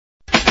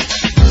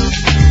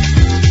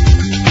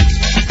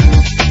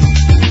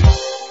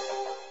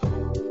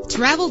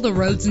Travel the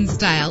roads in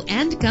style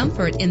and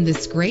comfort in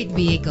this great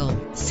vehicle.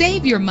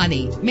 Save your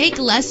money. Make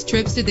less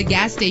trips to the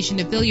gas station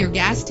to fill your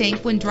gas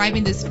tank when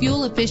driving this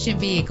fuel-efficient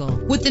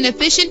vehicle. With an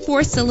efficient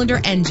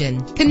 4-cylinder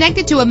engine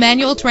connected to a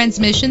manual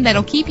transmission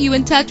that'll keep you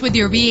in touch with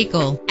your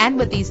vehicle. And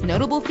with these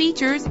notable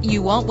features,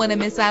 you won't want to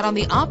miss out on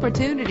the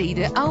opportunity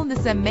to own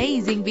this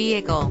amazing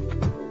vehicle.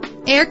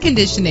 Air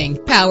conditioning,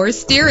 power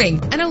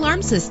steering, an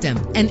alarm system,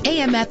 an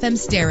AM/FM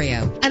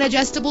stereo, an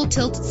adjustable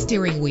tilt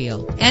steering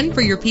wheel. And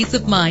for your peace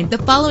of mind, the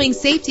following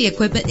safety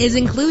equipment is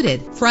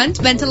included: front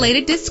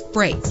ventilated disc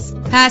brakes,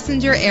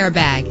 passenger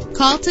airbag.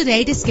 Call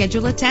today to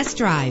schedule a test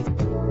drive.